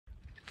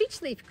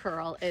Peach leaf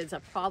curl is a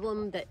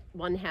problem that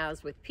one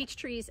has with peach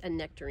trees and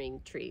nectarine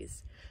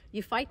trees.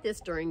 You fight this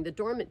during the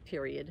dormant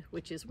period,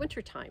 which is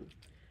wintertime.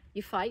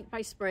 You fight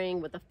by spraying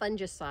with a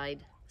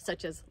fungicide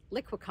such as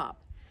Liquicop,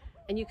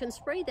 and you can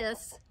spray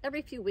this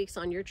every few weeks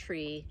on your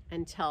tree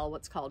until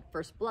what's called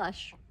first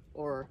blush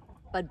or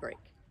bud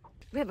break.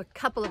 We have a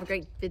couple of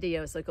great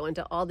videos that go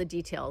into all the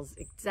details,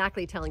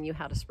 exactly telling you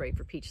how to spray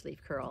for peach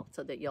leaf curl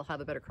so that you'll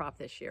have a better crop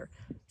this year.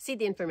 See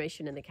the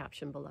information in the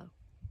caption below.